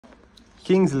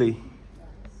Kingsley,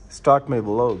 start my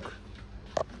vlog.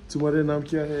 तुम्हारे नाम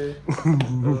क्या है?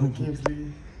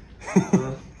 Kingsley.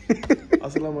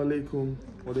 Assalamu alaikum.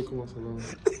 Walaikum assalam.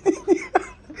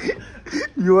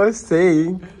 You are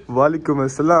saying Walaikum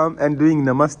Assalam and doing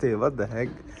Namaste. What the heck?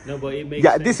 No, but it makes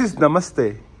Yeah, sense. this is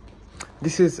Namaste.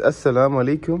 This is Assalamu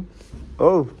Alaikum.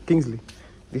 Oh, Kingsley.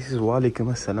 This is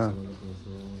Walaikum Assalam.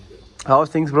 How's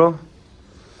things, bro?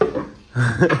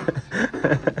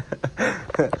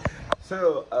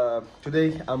 So,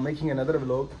 today I'm making another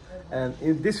vlog. And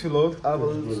in this vlog, I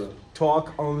will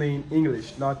talk only in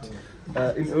English, not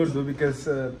in Urdu, because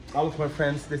all of my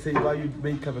friends, they say, why you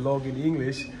make a vlog in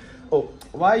English? Oh,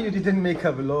 why you didn't make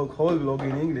a whole vlog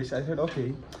in English? I said,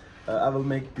 okay, I will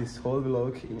make this whole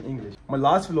vlog in English. My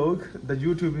last vlog, the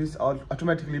YouTube is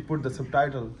automatically put the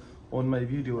subtitle on my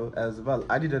video as well.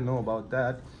 I didn't know about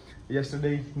that.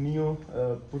 Yesterday, Neo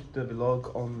put the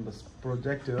vlog on the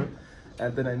projector,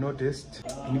 and then I noticed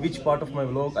in which part of my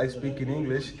vlog I speak in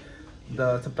English,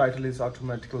 the subtitle is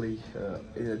automatically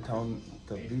down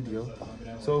the video.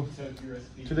 So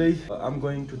today I'm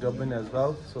going to Dublin as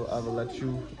well, so I will let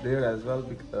you there as well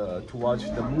to watch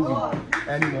the movie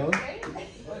Animal.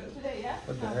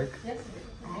 What the heck?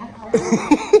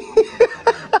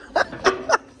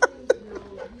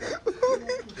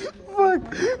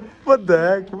 What the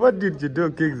heck? What did you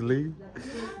do, Kingsley?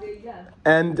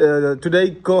 And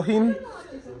today Cohen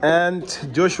and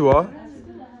Joshua,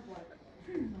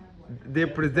 they're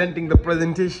presenting the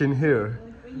presentation here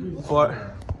for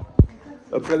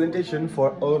a presentation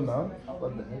for Orna.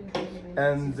 What the heck?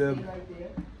 And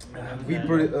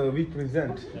we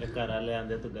present.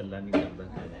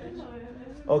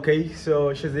 Okay,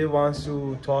 so Shazay wants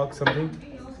to talk something.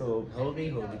 So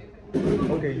okay.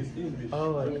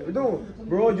 No,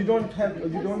 bro, you don't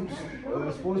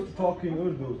supposed to talk in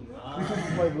Urdu. This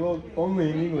is my vlog only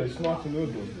in English, not in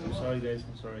Urdu. I'm sorry, guys.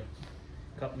 I'm sorry.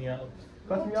 Cut me out.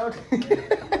 Cut me out.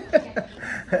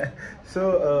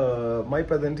 So my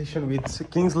presentation with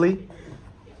Kingsley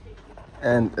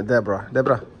and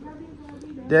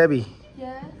Debbie.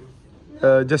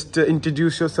 Yeah. Just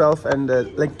introduce yourself and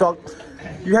like talk.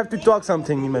 You have to talk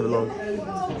something in my vlog.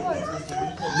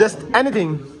 Just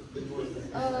anything.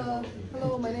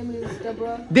 Hello, my name is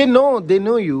Deborah. They know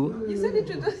you. You said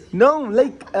introduce. No,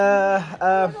 like I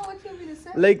don't know what you want me to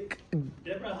say. like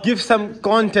give some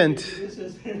content.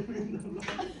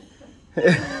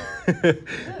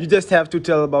 You just have to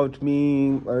tell about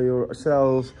me or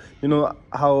yourself. You know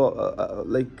how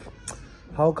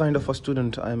how kind of a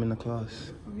student I am in a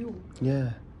class. You.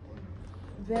 Yeah.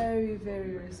 Very,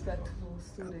 very respectful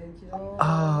student, you know. Ah.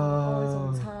 Always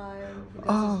on time. He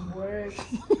does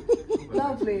his work.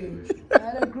 Lovely. I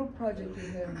had a group project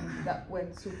with him that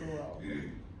went super well.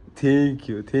 Thank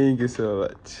you so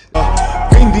much.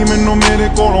 ਕਹਿੰਦੀ ਮੈਨੂੰ ਮੇਰੇ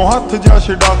ਕੋਲੋਂ ਹੱਥ ਜਾ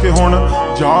ਛਡਾ ਕੇ ਹੁਣ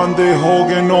ਜਾਣਦੇ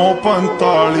ਹੋਗੇ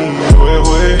 9:45 ਓਏ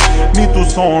ਹੋਏ ਨੀ ਤੂੰ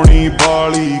ਸੋਹਣੀ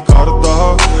ਬਾਲੀ ਕਰਦਾ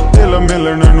ਦਿਲ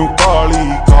ਮਿਲਣ ਨੂੰ ਕਾਲੀ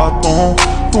ਕਾਤੋਂ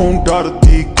ਤੂੰ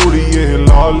ਡਰਦੀ ਕੁੜੀਏ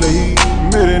ਲਾ ਲਈ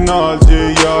ਮੇਰੇ ਨਾਲ ਜੇ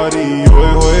ਯਾਰੀ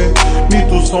ਓਏ ਹੋਏ ਨੀ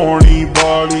ਤੂੰ ਸੋਹਣੀ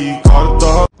ਬਾਲੀ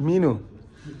ਕਰਦਾ Minu.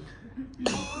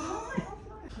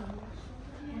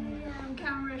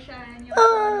 Camera shy and you're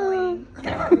following.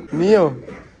 Neo,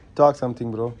 talk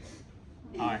something, bro.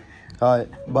 Hi.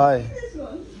 Bye.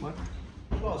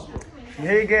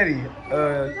 Hey Gary,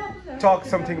 talk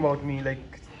something about me, like.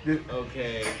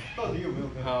 Okay. How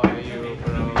are you,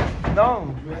 bro? No,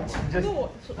 just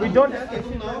we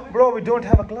don't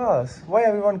have a class. Why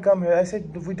everyone come here? I said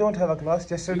we don't have a class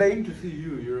yesterday. To see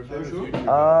you, you're a photo.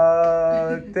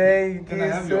 Thank you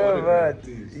so much.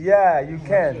 Yeah, you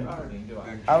can.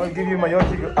 I will give you my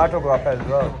autograph as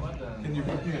well. Can you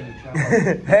put me on your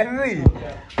channel? Henry,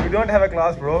 we don't have a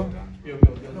class, bro.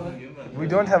 We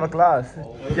don't have a class.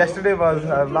 Yesterday was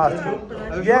last.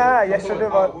 Yeah, yesterday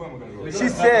was. She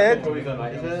said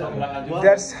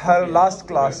that's her last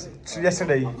class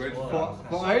yesterday.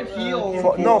 For IT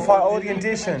or For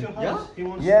orientation.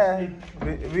 Yeah,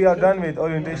 we are done with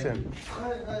orientation.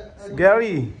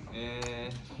 Gary,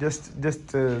 just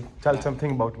tell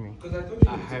something about me.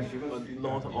 I have a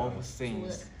lot of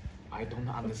things I don't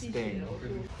understand.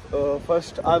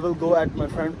 First, I will go at my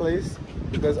friend's place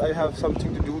because I have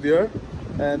something to do there,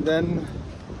 and then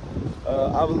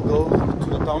I will go to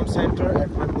the town center at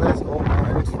my place. Oh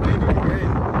man, it's raining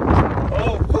again.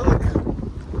 Oh fuck!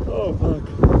 Oh fuck!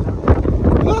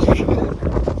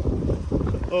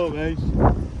 Oh man,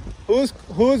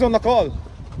 who's on the call?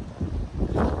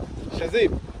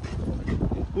 Shazib.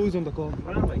 Who's on the call?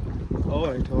 All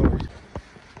right.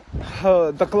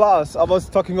 The class I was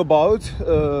talking about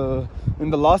in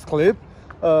the last clip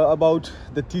about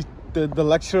the the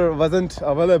lecture wasn't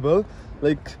available.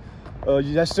 Like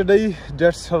yesterday,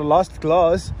 that's her last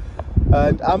class,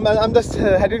 and I'm just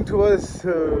heading towards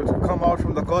to come out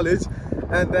from the college,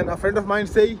 and then a friend of mine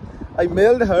say, I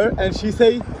mailed her and she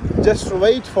say, just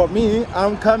wait for me,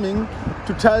 I'm coming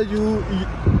to tell you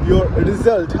your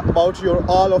result about your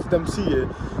all of them CA,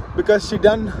 because she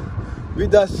done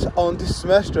with us on this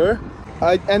semester.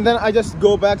 And then I just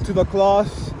go back to the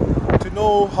class to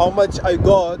know how much I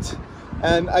got,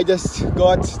 and I just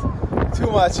got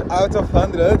too much out of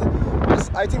 100. It's,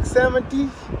 I think 72%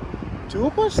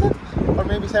 or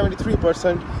maybe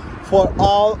 73% for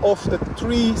all of the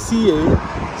 3 CA.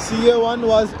 CA1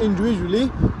 was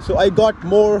individually, so I got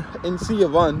more in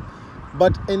CA1,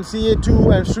 but in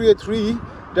CA2 and CA3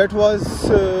 that was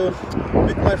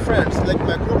with my friends, like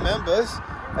my group members,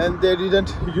 and they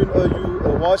didn't. You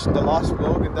watched the last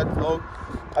vlog. In that vlog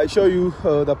I show you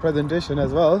the presentation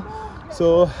as well,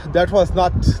 so that was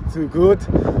not too good.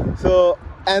 So,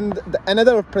 and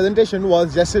another presentation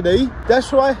was yesterday,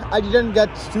 that's why I didn't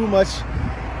get too much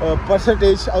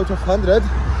percentage out of 100,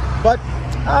 but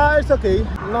it's okay,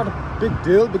 not a big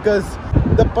deal, because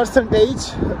the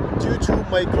percentage due to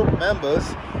my group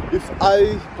members, if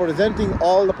I presenting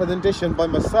all the presentation by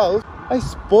myself, I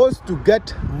supposed to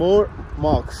get more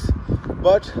marks.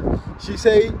 But she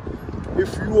say,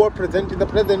 if you are presenting the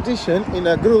presentation in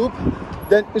a group,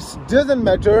 then it doesn't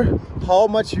matter how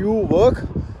much you work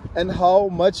and how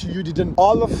much you didn't,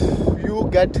 all of you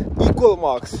get equal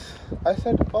marks. I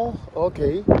said, oh,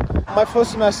 okay. My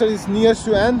first semester is near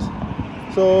to end,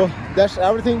 so that's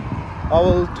everything. I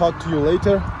will talk to you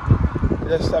later.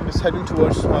 Yes, I'm just heading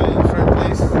towards my friend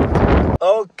place.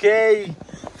 Okay,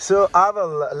 so I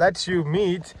will let you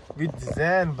meet with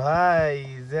Zain Bhai.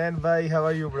 Zain Bhai, how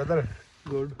are you, brother?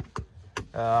 Good.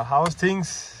 How's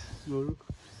things? Good.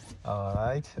 All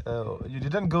right. You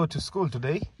didn't go to school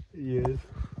today? Yes.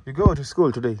 You go to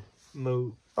school today?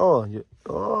 No. Oh,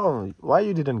 why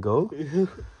you didn't go?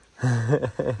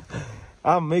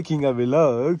 I'm making a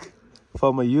vlog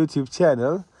for my YouTube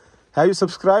channel. Have you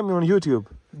subscribed me on YouTube?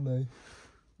 No.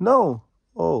 No?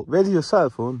 Oh, where's your cell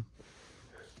phone?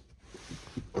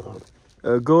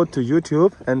 Go to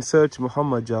YouTube and search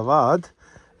Muhammad Jawad,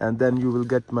 and then you will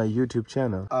get my YouTube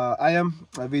channel. I am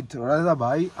with Raza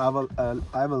Bhai.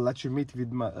 I will let you meet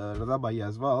with my Raza Bhai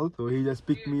as well. So he just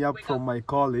picked me up from my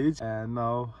college, and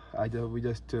now we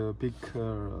just pick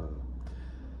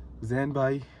Zain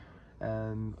Bhai,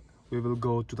 and we will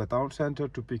go to the town center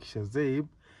to pick Shazib,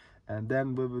 and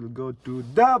then we will go to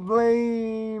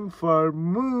Dublin for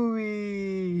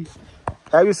movie.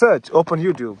 Have you searched? Open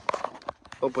YouTube.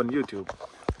 Open YouTube.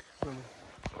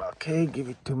 Okay, give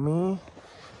it to me.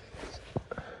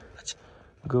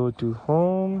 Go to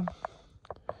home.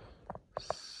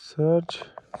 Search.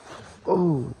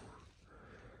 Oh.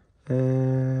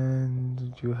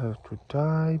 And you have to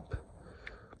type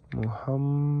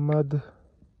Muhammad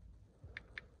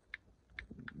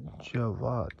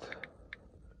Jawad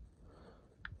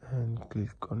and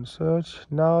click on search.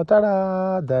 Now,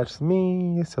 ta-da! That's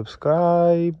me.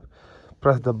 Subscribe.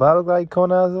 Press the bell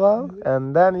icon as well,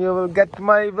 and then you will get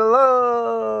my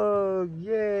vlog.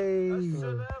 Yay!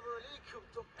 So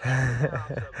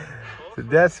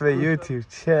that's my YouTube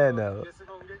channel.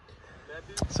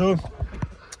 So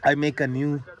I make a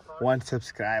new 1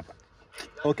 subscriber.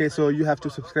 Okay, so you have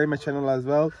to subscribe my channel as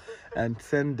well, and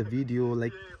send the video,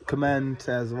 like, comment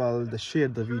as well, share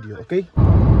the video. Okay.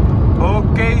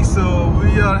 Okay, so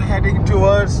we are heading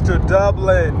towards to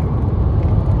Dublin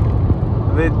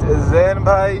with Zain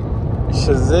Bhai,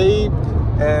 Shazib,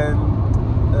 and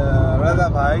Raza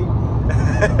Bhai.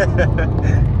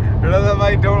 Raza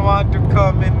Bhai don't want to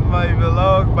come in my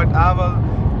vlog, but I will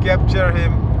capture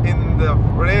him in the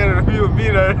rear view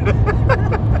mirror.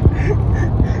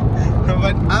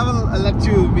 But I will let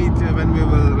you meet when we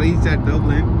will reach at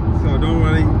Dublin, so don't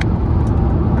worry.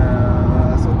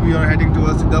 So we are heading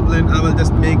towards Dublin. I will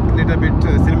just make a little bit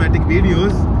cinematic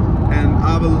videos, and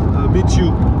I will meet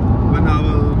you when I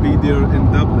will be there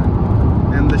in Dublin.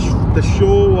 And the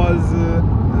show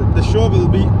will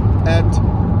be at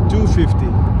 2:50.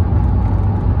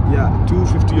 Yeah,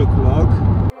 2:50 o'clock.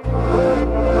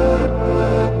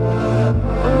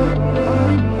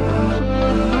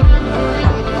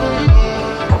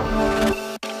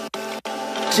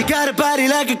 She got a body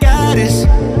like a goddess,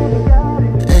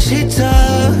 and she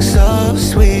talks so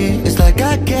sweet. It's like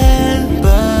I can't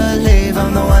believe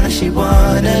I'm the one that she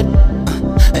wanted.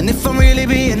 And if I'm really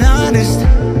being honest,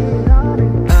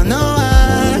 I know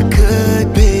I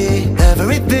could be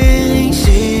everything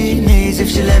she needs if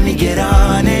she let me get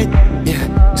on it.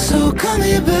 Yeah. So come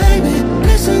here, baby,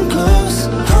 listen close,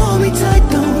 hold me tight,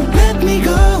 don't let me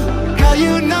go.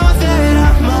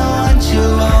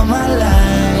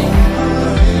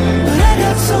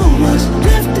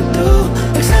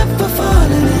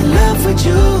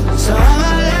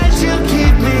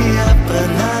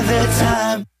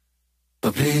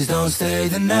 don't stay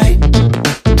the night.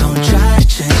 Don't try to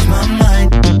change my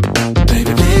mind.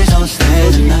 Baby, please don't stay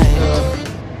the night.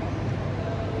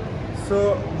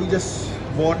 So we just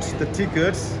bought the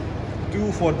tickets,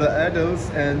 2 for the adults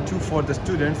and 2 for the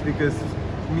students, because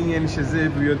me and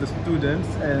Shazib, we are the students,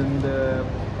 and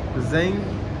Zain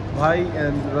Bhai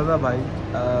and Raza Bhai,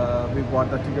 we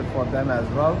bought the ticket for them as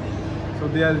well. So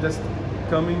they are just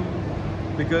coming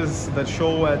because the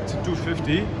show at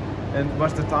 2:50, and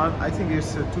what's the time? I think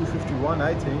it's 2:51,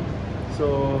 I think. So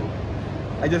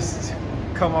I just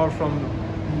come out from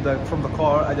the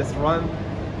car. I just run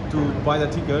to buy the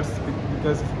tickets,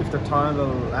 because if the time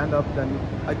will end up, then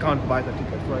I can't buy the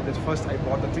ticket. Right? That's first I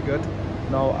bought the ticket.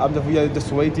 Now we are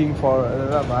just waiting for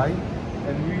Rabbi,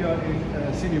 and we are in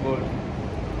Cineworld.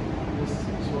 Just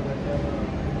show the camera.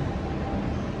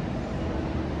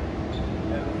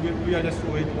 We are just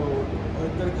waiting.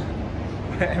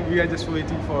 We are just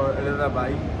waiting for Rabbi,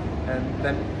 and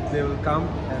then they will come,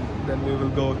 and then we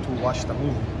will go to watch the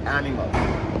movie Animal.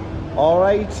 All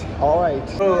right.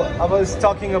 So I was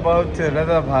talking about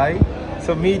Raza Bhai.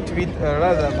 So meet with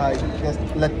Raza Bhai.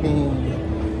 Just let me.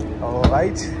 All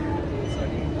right.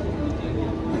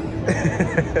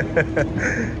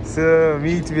 So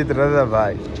meet with Raza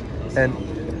Bhai and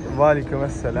Walaikum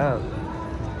Assalam.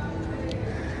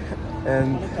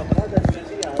 And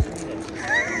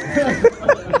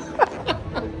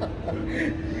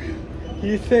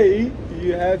he say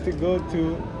you have to go to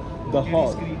the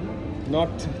hall,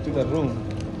 not to the room.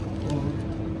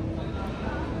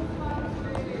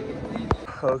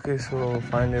 Okay, so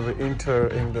finally we enter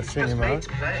in the cinema.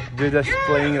 They're just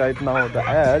playing right now the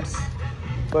ads,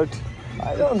 but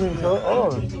I don't think so. Oh,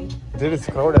 there is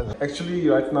crowd. Actually,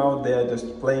 right now they are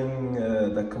just playing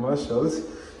the commercials.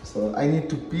 So I need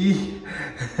to pee.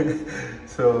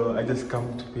 So I just come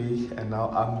to pee, and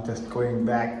now I'm just going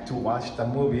back to watch the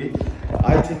movie.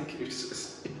 I think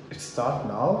it's start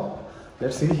now.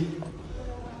 Let's see.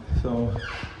 So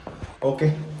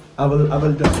okay, I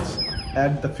will just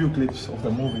add the few clips of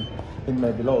the movie in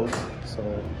my vlogs. So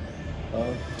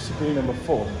screen number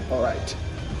 4. All right.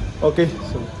 Okay.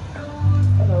 So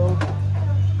hello.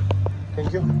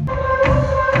 Thank you.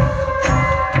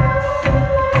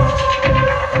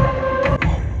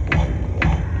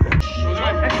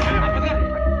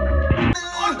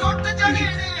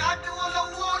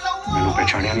 मैंने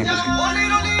पहचानिया नहीं तुसी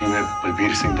मैं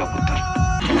बलबीर सिंह दा पुत्र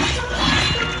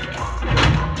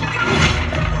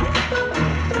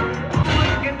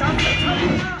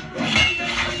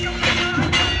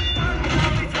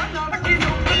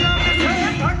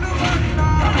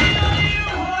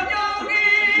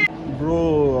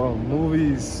Bro,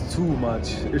 movie is too much.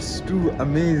 It's too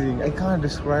amazing. I can't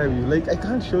describe you. Like, I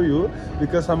can't show you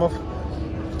because some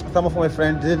of my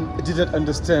friends didn't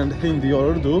understand Hindi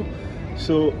or Urdu.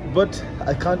 So, but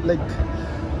I can't, like,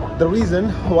 the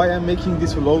reason why I'm making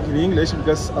this vlog in English,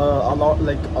 because a lot,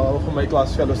 like, of my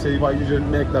class fellows say, why you didn't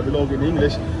make the vlog in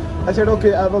English? I said,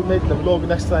 okay, I will make the vlog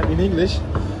next time in English.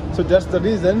 So that's the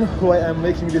reason why I'm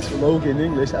making this vlog in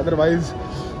English. Otherwise,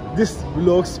 this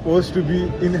vlog is supposed to be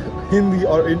in Hindi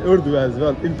or in Urdu as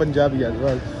well, in Punjabi as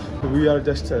well. So we are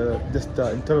just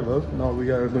the interval. Now we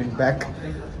are going back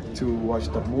to watch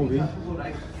the movie.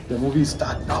 The movie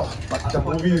starts now, but the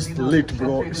movie is lit,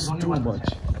 bro. It's too much.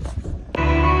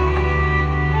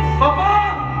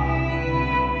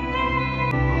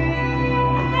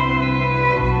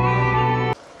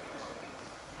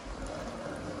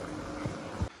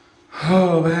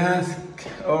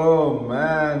 Oh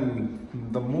man,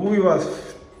 the movie was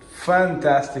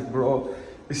fantastic, bro.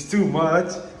 It's too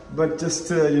much, but just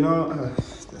you know,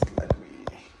 just let me.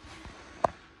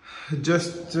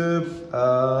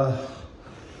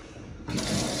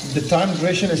 The time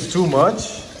duration is too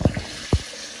much.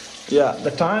 Yeah,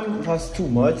 the time was too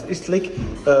much. It's like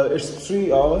it's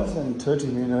 3 hours and 30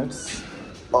 minutes.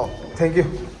 Oh, thank you.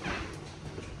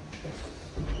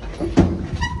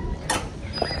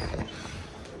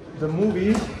 The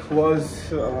movie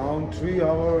was around 3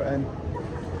 hours and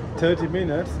 30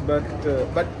 minutes, but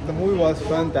the movie was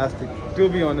fantastic. To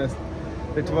be honest,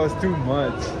 it was too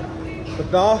much.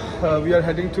 But now we are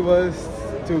heading towards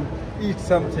to eat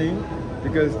something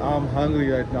because I'm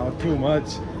hungry right now. Too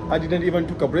much. I didn't even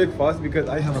took a breakfast because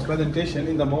I have a presentation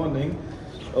in the morning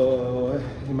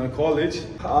in my college.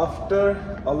 After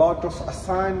a lot of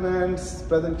assignments,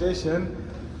 presentation,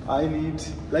 I need,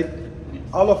 like,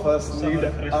 all of us need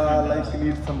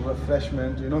need some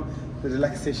refreshment, you know, the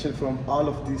relaxation from all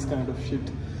of these kind of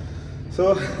shit.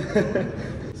 So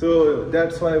so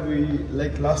that's why we,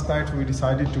 like, last night we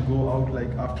decided to go out,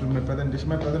 like, after my presentation.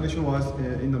 My presentation was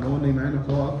in the morning, 9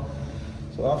 o'clock.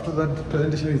 So after that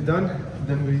presentation is done,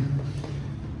 then we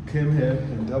came here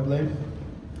in Dublin.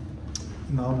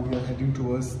 Now we are heading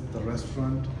towards the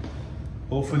restaurant.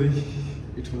 Hopefully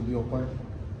it will be open.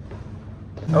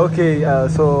 Okay,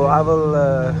 so I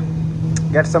will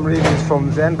get some reviews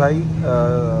from Zain Bhai.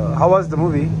 How was the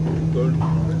movie? Good.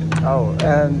 Oh,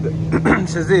 and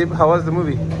Shazib, how was the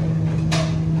movie?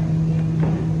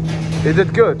 Is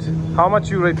it good? How much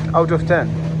you rate out of 10?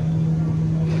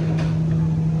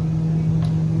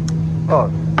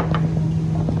 Oh.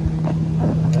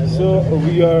 So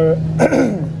we are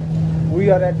we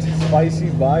are at Spicy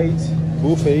Bites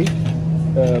buffet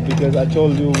because I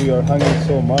told you we are hungry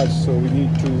so much, so we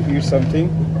need to eat something.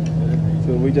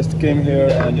 So we just came here,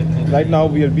 and right now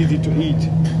we are busy to eat.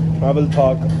 I will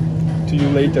talk to you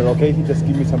later, okay? Just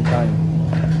give me some time.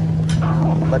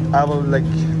 But I will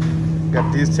like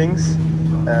get these things,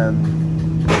 and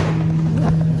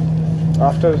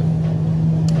after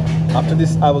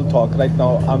this I will talk. Right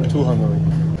now I'm too hungry.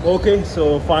 Okay,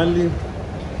 so finally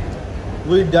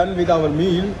we're done with our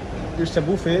meal. It's a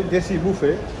buffet, desi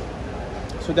buffet.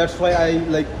 So that's why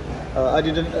I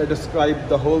didn't describe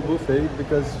the whole buffet,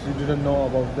 because you didn't know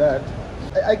about that.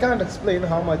 I can't explain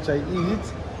how much I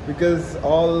eat, because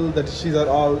all the dishes are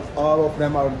all of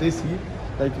them are desi,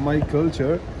 like my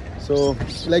culture. So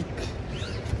like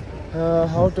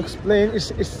how to explain?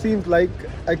 It seems like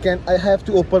I have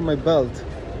to open my belt,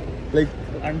 like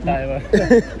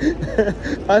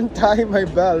untie my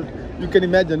belt. You can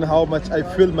imagine how much I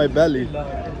fill my belly.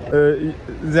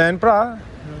 Zain pra,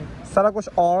 sara kuch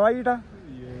alright hai?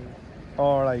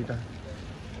 Alright hai.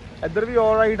 Idhar bhi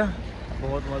alright hai.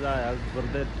 बहुत मजा आया,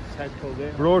 गुर्दे set हो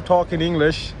गए. Bro, talk in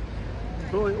English.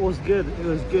 Bro, it was good. It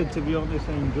was good, to be honest.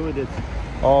 I enjoyed it.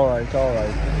 Alright.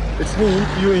 It means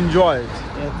you enjoy it.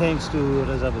 Yeah, thanks to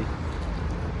Raza bhai.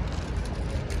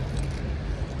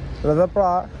 Raza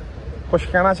pra, kuch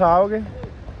kehna chahoge?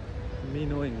 Me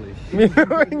no English. Me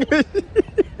no English.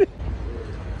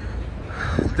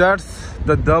 That's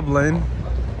the Dublin.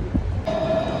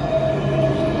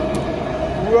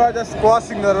 We are just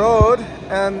crossing the road,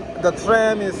 and the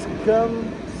tram is come.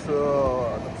 So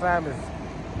the tram is.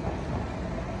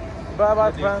 Bye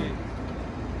bye tram.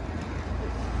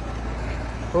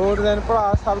 ਹੋਰ ਦਿਨ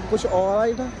ਭਰਾ ਸਭ ਕੁਝ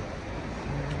alright ਹੈ.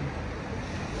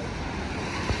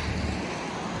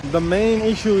 The main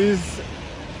issue is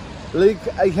like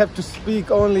I have to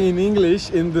speak only in English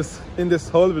in this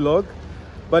whole vlog,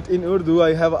 but in Urdu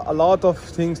I have a lot of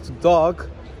things to talk,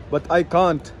 but I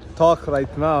can't talk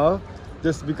right now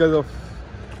just because of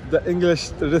the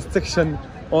English restriction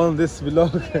on this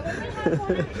vlog.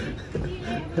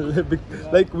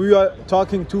 Like we are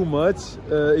talking too much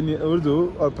in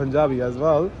Urdu or Punjabi as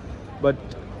well, but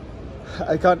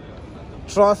I can't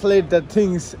translate the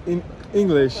things in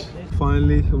English.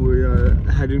 Finally we are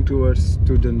heading towards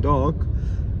Dundalk.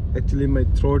 Actually my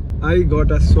throat, I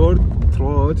got a sore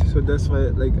throat, so that's why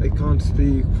like I can't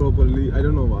speak properly. I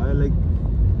don't know why, like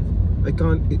I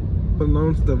can't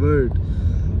pronounce the word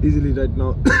easily right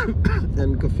now.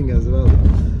 And coughing as well.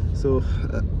 So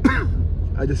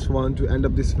I just want to end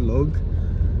up this vlog.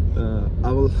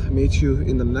 I will meet you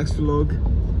in the next vlog.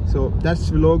 So that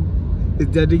vlog is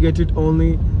dedicated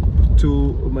only to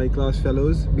my class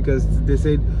fellows, because they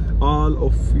said all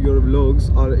of your vlogs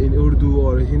are in Urdu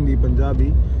or Hindi,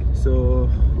 Punjabi, so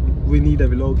we need a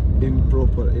vlog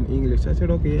in English. I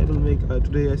said okay, I will make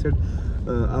today. I said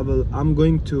I'm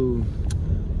going to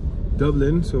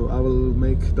Dublin, so I will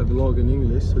make the vlog in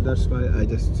English. So that's why I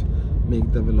just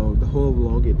make the whole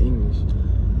vlog in English.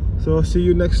 So see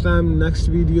you next time, next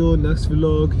video, next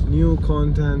vlog, new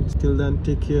content. Till then,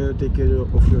 take care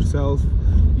of yourself,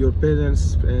 your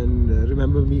parents, and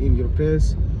remember me in your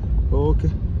prayers. Okay,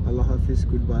 Allah Hafiz,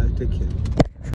 goodbye, take care.